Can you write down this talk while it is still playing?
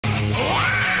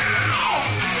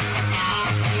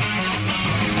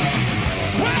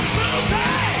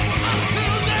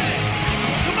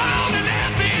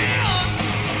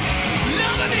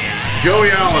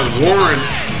Joey Allen, Warrant,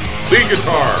 lead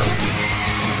guitar.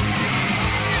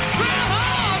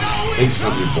 I think it's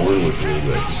something you're born with, really,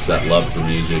 but just that love for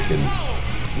music and,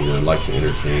 you know, like to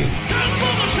entertain.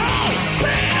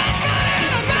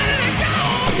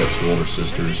 I've got two older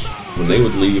sisters. When they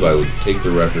would leave, I would take the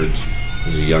records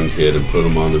as a young kid and put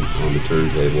them on the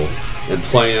turntable and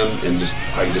play them, and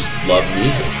I just love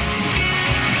music.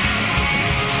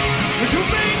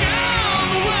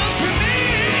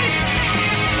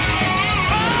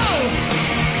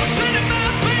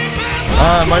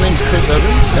 My name's Chris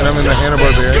Evans, and I'm in the Hanna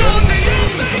Barbarians.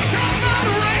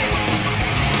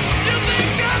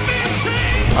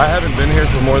 I haven't been here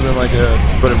for more than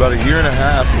about a year and a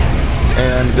half,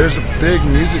 and there's a big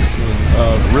music scene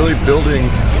really building,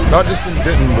 not just in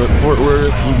Denton, but Fort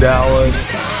Worth and Dallas.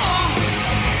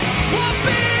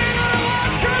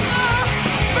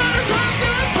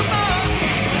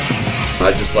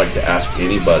 I'd just like to ask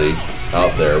anybody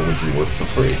out there, would you work for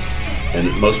free? And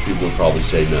most people would probably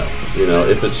say no. You know,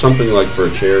 if it's something like for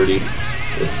a charity,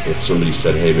 if somebody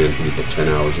said, hey man, can you put 10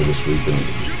 hours in this week and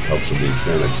help somebody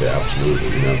expand, I'd say absolutely,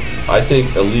 you know. I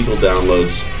think illegal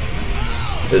downloads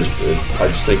I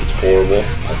just think it's horrible.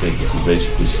 I think you're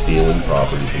basically stealing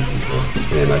property from people.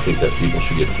 And I think that people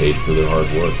should get paid for their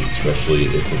hard work, especially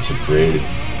if it's a creative,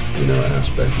 you know,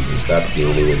 aspect, because that's the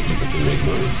only way people can make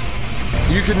money.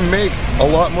 You can make a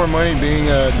lot more money being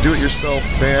a do-it-yourself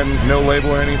band, no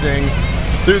label or anything,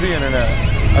 through the internet.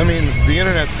 I mean, the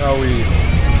internet's how we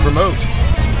promote.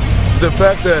 The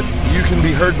fact that you can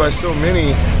be heard by so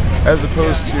many, as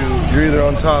opposed to you're either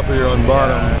on top or you're on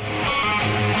bottom.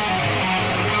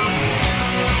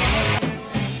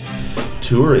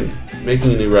 Touring,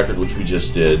 making a new record, which we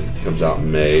just did, comes out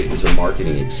in May, is a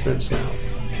marketing expense now.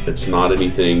 It's not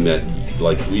anything that,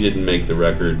 like, we didn't make the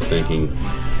record thinking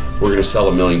we're going to sell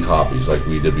 1 million copies like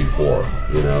we did before,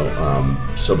 you know.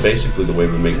 So basically the way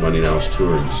we make money now is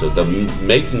touring. So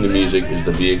making the music is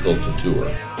the vehicle to tour.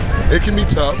 It can be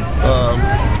tough,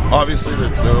 obviously the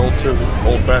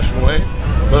old-fashioned way,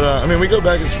 but I mean, we go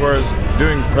back as far as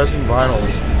doing pressing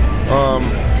vinyls,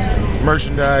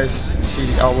 merchandise,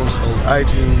 CD album sales,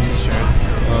 iTunes,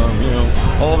 you know,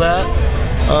 all that.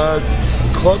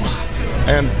 Clubs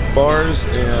and bars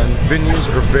and venues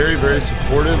are very, very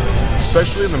supportive,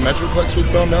 especially in the Metroplex. We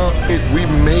found out we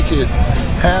make it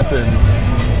happen.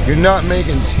 You're not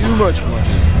making too much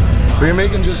money, but you're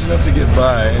making just enough to get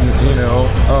by, and you know,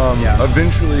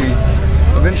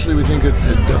 eventually we think it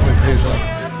definitely pays off.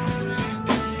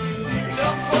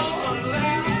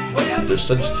 There's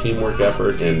such a teamwork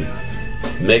effort in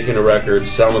making a record,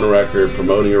 selling a record,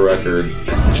 promoting a record.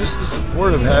 Just the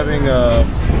support of having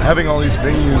all these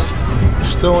venues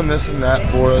just throwing this and that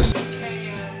for us.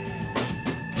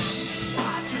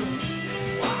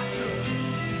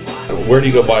 Where do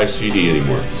you go buy a CD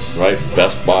anymore, right?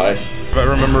 Best Buy? I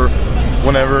remember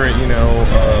whenever, you know,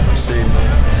 say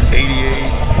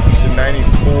 88 to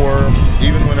 94,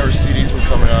 even whenever CDs were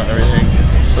coming out and everything,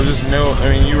 there was just no, I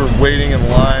mean, you were waiting in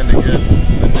line to get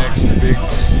the next big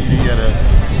CD at a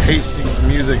Hastings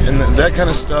Music, and that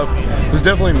kind of stuff is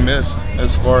definitely missed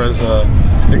as far as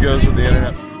it goes with the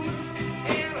internet.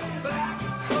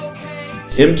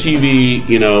 MTV,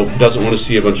 you know, doesn't want to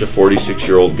see a bunch of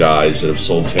 46-year-old guys that have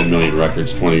sold 10 million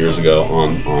records 20 years ago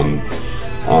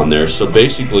on there. So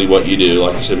basically what you do,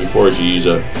 like I said before, is you use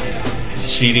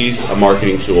CD's a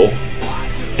marketing tool,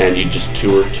 and you just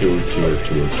tour.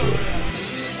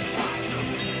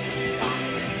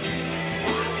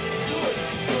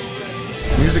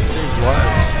 Music saves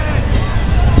lives.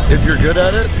 If you're good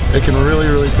at it, it can really,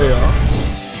 really pay off.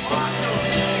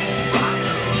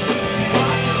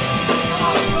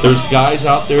 There's guys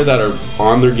out there that are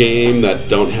on their game that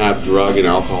don't have drug and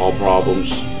alcohol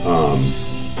problems,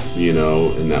 you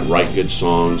know, and that write good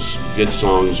songs. Good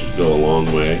songs go a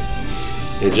long way.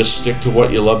 And just stick to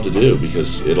what you love to do,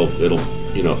 because it'll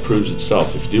you know, proves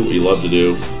itself. If you do what you love to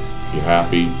do, you're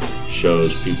happy,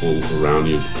 shows, people around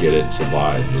you get it, it's a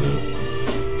vibe, you know.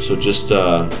 So just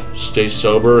stay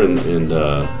sober and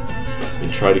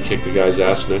try to kick the guy's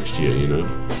ass next to you, you know.